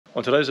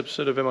On today's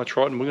episode of MI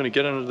Triton, we're going to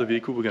get under the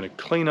vehicle, we're going to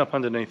clean up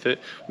underneath it,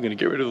 we're going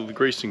to get rid of the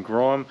grease and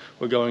grime,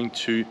 we're going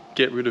to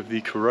get rid of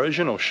the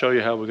corrosion. I'll show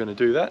you how we're going to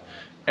do that,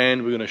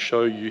 and we're going to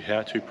show you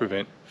how to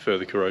prevent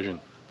further corrosion.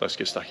 Let's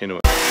get stuck into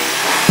it.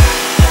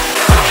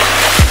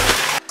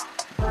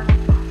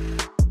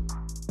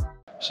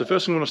 So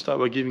first I'm going to start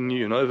by giving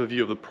you an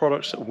overview of the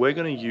products that we're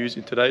going to use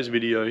in today's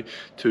video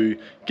to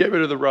get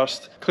rid of the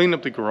rust, clean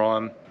up the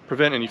grime,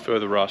 prevent any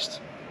further rust,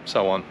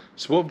 so on.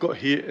 So what I've got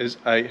here is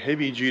a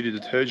heavy duty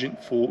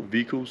detergent for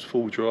vehicles,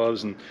 full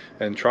drives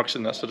and trucks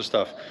and that sort of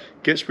stuff.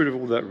 Gets rid of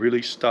all that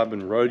really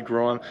stubborn road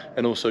grime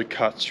and also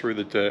cuts through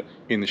the dirt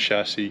in the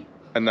chassis,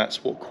 and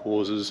that's what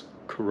causes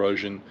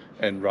corrosion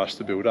and rust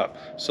to build up.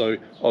 So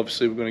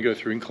obviously we're going to go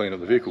through and clean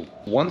up the vehicle.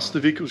 Once the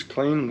vehicle's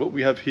clean, what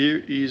we have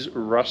here is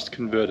rust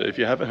converter. If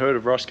you haven't heard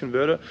of rust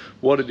converter,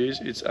 what it is,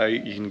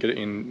 you can get it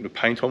in the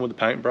paint on with a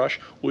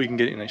paintbrush, or you can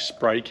get it in a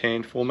spray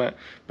can format.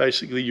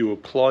 Basically you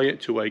apply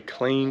it to a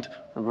cleaned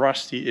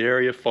rusty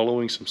area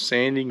following some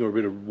sanding or a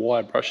bit of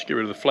wire brush to get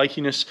rid of the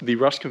flakiness. The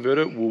rust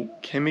converter will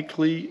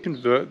chemically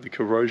convert the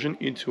corrosion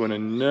into an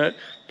inert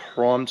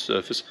primed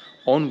surface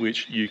on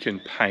which you can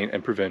paint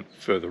and prevent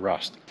further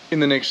rust. In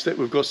the next step,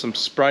 we've got some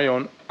spray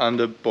on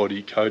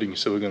underbody coating.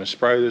 So we're going to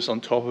spray this on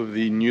top of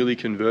the newly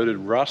converted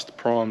rust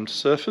primed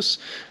surface,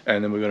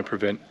 and then we're going to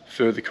prevent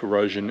further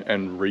corrosion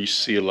and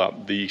reseal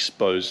up the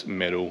exposed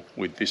metal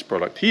with this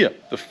product here.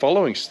 The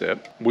following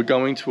step, we're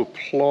going to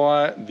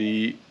apply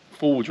the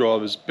full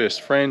driver's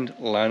best friend,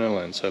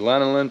 lanolin. So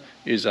lanolin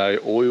is a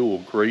oil or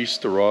grease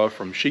derived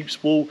from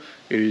sheep's wool.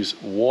 It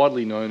is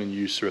widely known and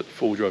used throughout the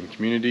full driving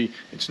community.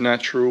 It's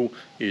natural,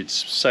 it's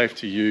safe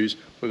to use.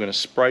 We're going to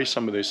spray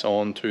some of this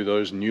on to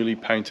those newly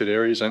painted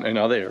areas and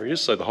other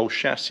areas, so the whole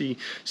chassis,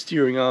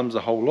 steering arms,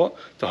 the whole lot,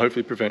 to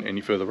hopefully prevent any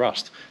further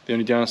rust. The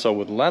only downside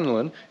with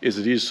lanolin is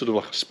it is sort of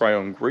like a spray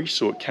on grease,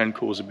 so it can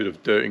cause a bit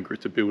of dirt and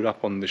grit to build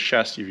up on the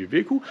chassis of your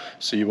vehicle,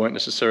 so you won't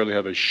necessarily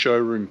have a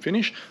showroom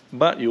finish,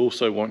 but you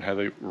also won't have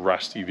a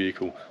rusty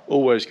vehicle.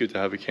 Always good to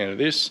have a can of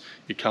this.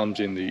 It comes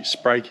in the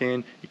spray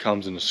can, it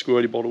comes in a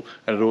squirty bottle,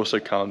 and it also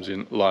comes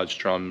in large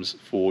drums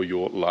for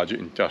your larger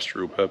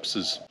industrial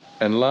purposes.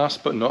 And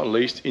last but not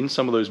least, in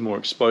some of those more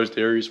exposed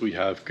areas, we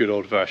have good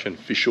old-fashioned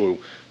fish oil.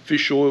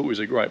 Fish oil is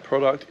a great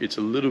product. It's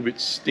a little bit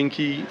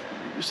stinky.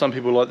 Some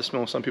people like the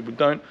smell, some people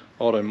don't.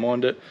 I don't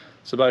mind it.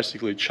 So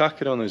basically,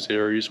 chuck it on those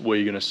areas where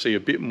you're going to see a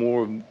bit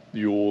more of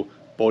your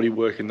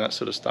bodywork and that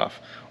sort of stuff.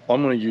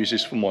 I'm going to use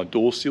this for my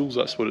door sills.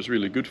 That's what it's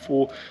really good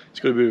for. It's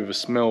got a bit of a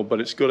smell, but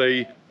it's got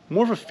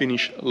more of a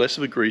finish, less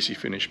of a greasy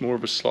finish, more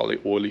of a slightly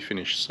oily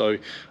finish. So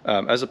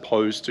as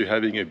opposed to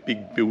having a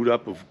big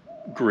build-up of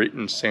grit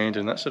and sand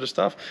and that sort of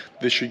stuff,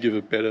 this should give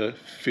a better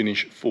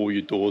finish for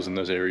your doors in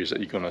those areas that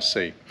you're going to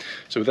see.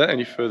 So without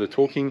any further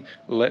talking,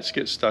 let's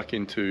get stuck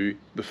into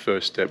the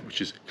first step,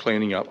 which is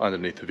cleaning up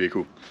underneath the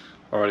vehicle.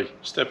 Alrighty,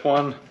 step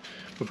one,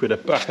 we've got a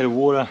bucket of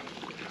water,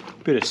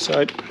 a bit of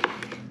soap.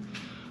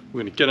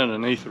 We're going to get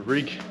underneath the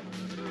rig,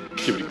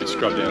 give it a good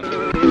scrub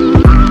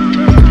down.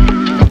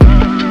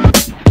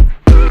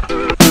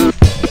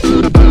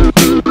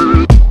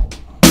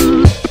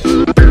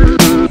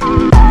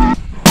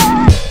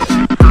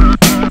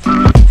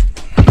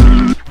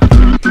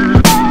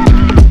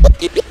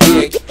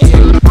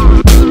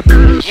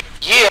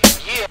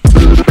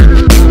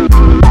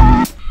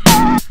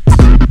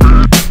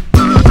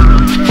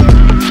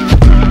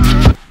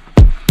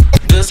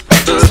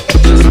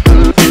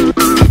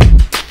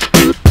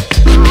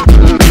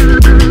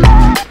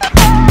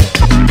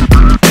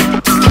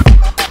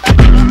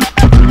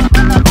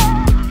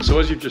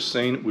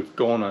 Seen, we've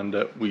gone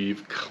under,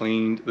 we've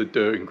cleaned the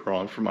dirt and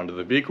grime from under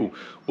the vehicle.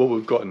 What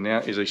we've got now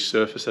is a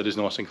surface that is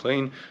nice and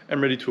clean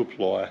and ready to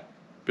apply a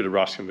bit of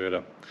rust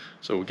converter.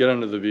 So we'll get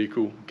under the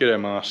vehicle, get our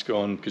mask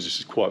on because this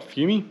is quite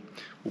fumy.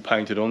 We'll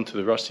paint it onto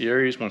the rusty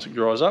areas. Once it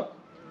dries up,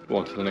 we'll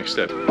on to the next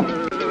step.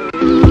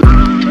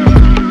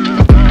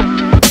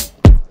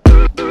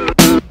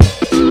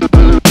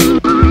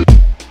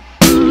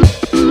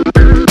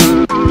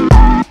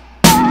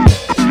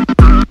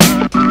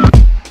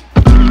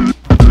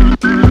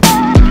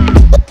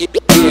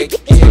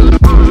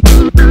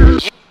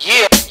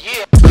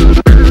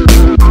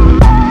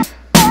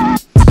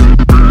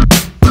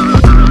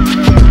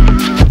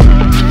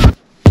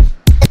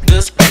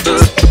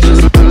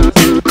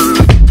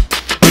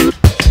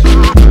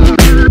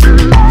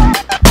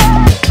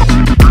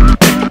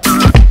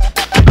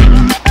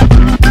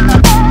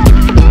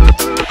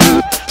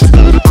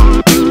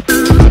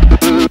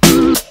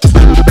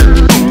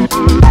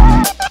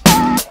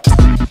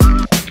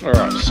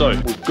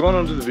 Gone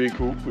onto the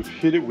vehicle, we've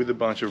hit it with a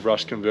bunch of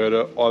rust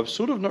converter. I've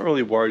sort of not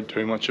really worried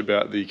too much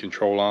about the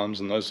control arms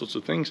and those sorts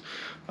of things.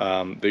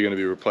 They're going to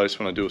be replaced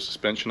when I do a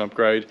suspension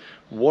upgrade.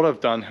 What I've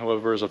done,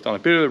 however, is I've done a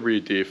bit of the rear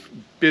diff,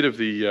 bit of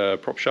the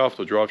prop shaft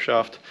or drive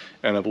shaft,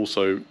 and I've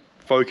also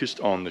focused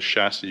on the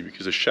chassis,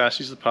 because the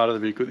chassis is the part of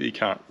the vehicle that you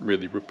can't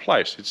really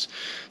replace. It's,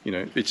 you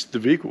know, it's the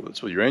vehicle.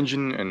 That's what your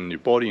engine and your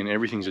body and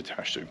everything's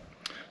attached to.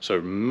 So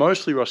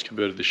mostly rust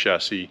converted the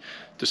chassis,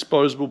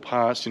 disposable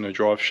parts, you know,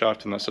 drive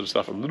shaft and that sort of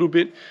stuff a little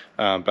bit,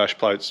 bash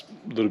plates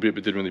a little bit,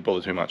 but didn't really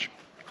bother too much.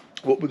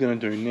 What we're going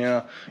to do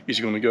now is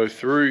we're going to go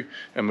through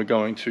and we're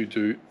going to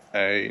do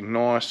a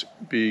nice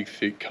big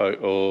thick coat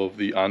of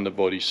the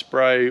underbody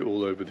spray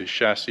all over the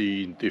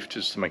chassis and diff,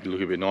 just to make it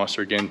look a bit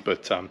nicer again,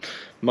 but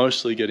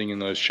mostly getting in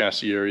those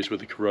chassis areas where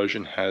the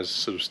corrosion has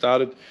sort of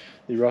started.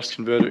 The rust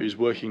converter is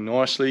working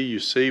nicely. You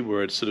see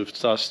where it sort of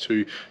starts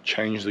to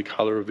change the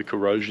color of the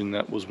corrosion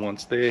that was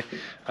once there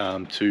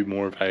to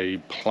more of a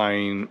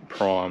plain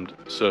primed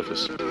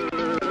surface.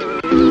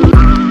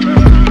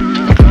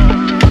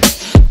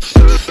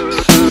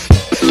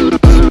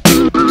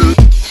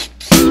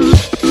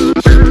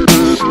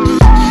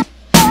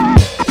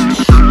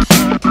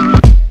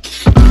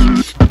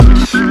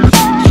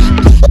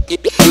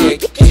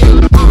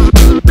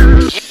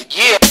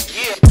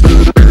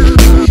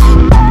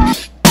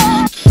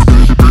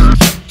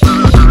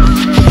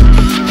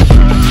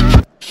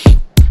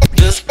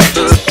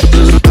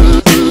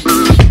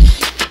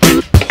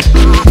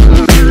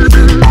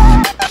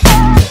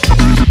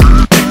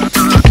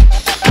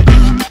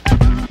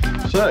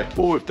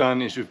 What we've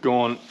done is we've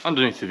gone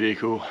underneath the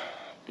vehicle,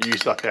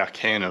 used up our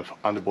can of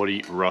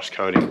underbody rust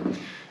coating.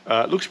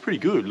 It looks pretty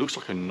good. It looks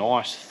like a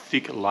nice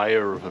thick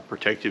layer of a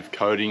protective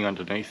coating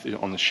underneath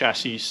on the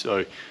chassis,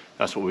 so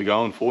that's what we're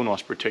going for,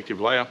 nice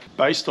protective layer.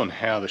 Based on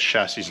how the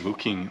chassis is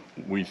looking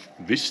with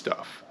this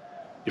stuff,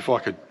 if I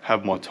could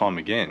have my time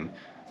again,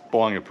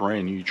 buying a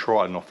brand new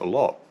Triton off the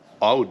lot,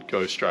 I would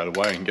go straight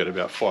away and get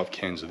about 5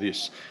 cans of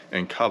this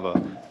and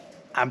cover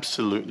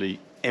absolutely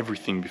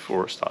everything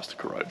before it starts to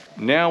corrode.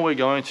 Now we're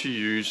going to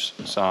use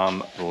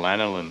some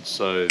lanolin.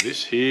 So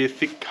this here,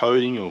 thick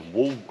coating of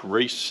wool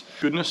grease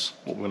goodness.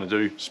 What we're going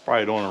to do,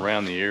 spray it on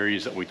around the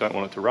areas that we don't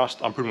want it to rust.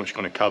 I'm pretty much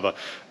going to cover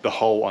the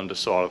whole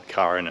underside of the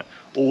car in it.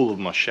 All of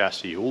my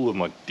chassis, all of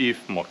my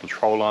diff, my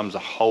control arms, the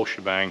whole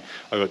shebang.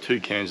 I've got 2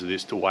 cans of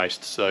this to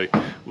waste, so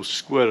we'll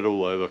squirt it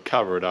all over,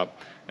 cover it up,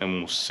 and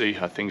we'll see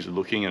how things are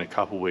looking in a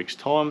couple of weeks'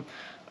 time.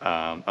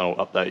 And I'll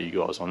update you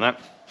guys on that.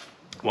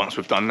 Once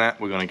we've done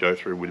that, we're going to go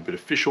through with a bit of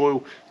fish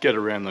oil, get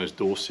around those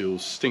door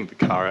seals, stink the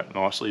car out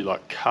nicely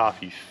like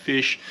carpy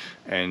fish,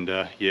 and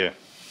yeah,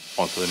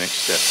 on to the next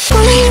step.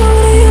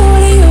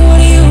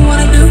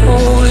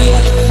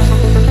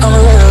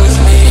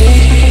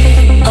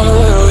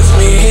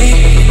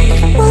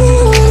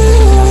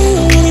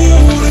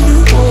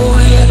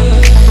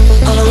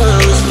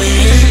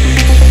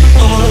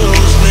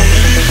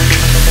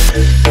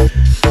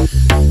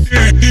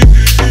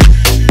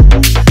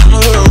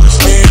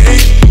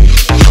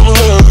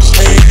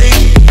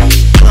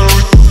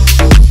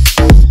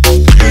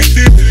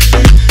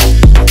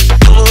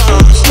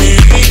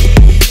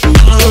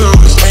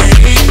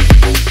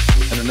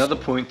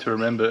 To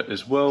remember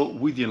as well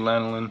with your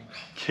lanolin,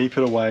 keep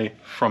it away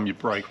from your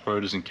brake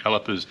rotors and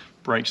calipers.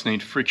 Brakes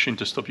need friction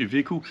to stop your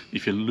vehicle.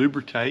 If you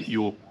lubricate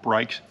your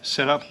brake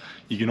setup,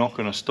 you're not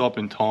going to stop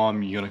in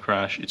time, you're going to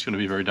crash. It's going to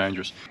be very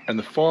dangerous. And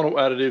the final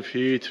additive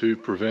here to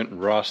prevent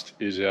rust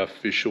is our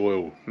fish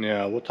oil.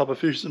 Now, what type of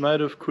fish is it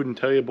made of? Couldn't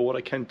tell you, but what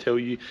I can tell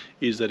you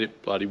is that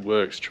it bloody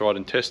works. Tried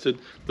and tested.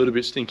 A little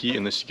bit stinky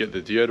unless you get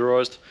the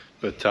deodorized,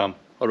 but I'd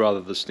rather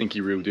the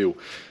stinky real deal.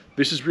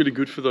 This is really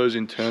good for those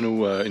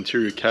internal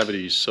interior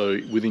cavities, so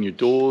within your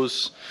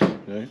doors, you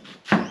know,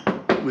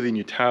 within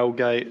your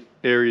tailgate,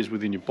 areas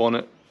within your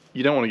bonnet.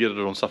 You don't want to get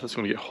it on stuff that's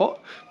going to get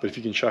hot, but if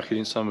you can chuck it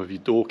in some of your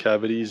door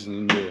cavities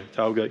and in your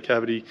tailgate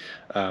cavity,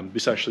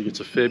 this actually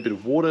gets a fair bit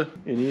of water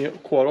in here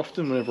quite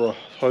often whenever I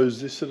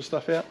hose this sort of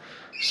stuff out.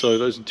 So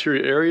those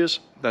interior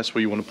areas, that's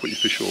where you want to put your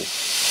fish oil.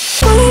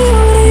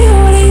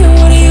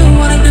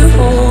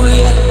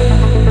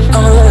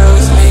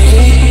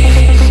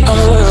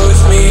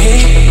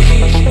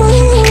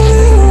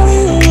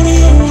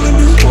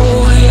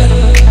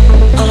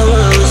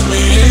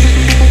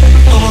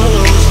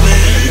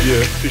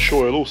 Fish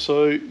oil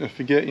also, don't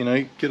forget, you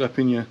know, get up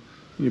in your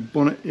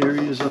bonnet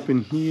areas up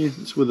in here.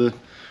 It's where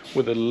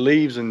the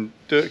leaves and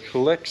dirt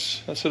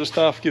collects, that sort of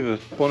stuff. Give the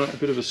bonnet a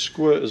bit of a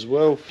squirt as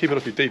well. Keep it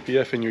off your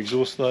DPF and your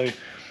exhaust though.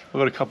 I've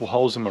got a couple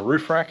holes in my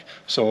roof rack,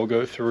 so I'll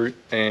go through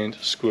and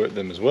squirt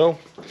them as well.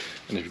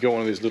 And if you've got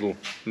one of these little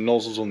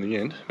nozzles on the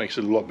end, it makes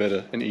it a lot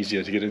better and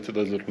easier to get into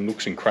those little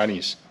nooks and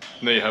crannies.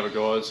 And there you have it,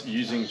 guys.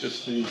 Using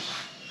just these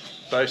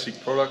basic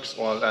products,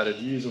 I've added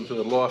years onto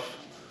the life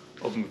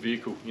of my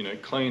vehicle. You know,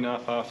 clean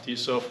up after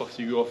yourself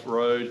after you go off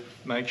road.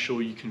 Make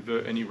sure you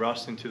convert any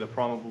rust into the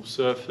primable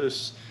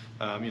surface.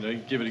 You know,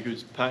 give it a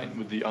good paint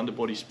with the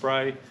underbody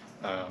spray.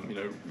 You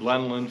know,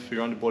 lanolin for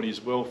your underbody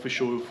as well, fish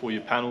oil for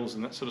your panels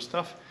and that sort of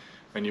stuff,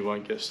 and you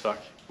won't get stuck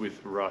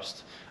with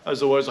rust.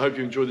 As always, I hope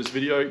you enjoyed this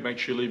video. Make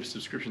sure you leave a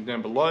subscription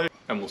down below,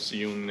 and we'll see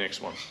you in the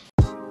next one.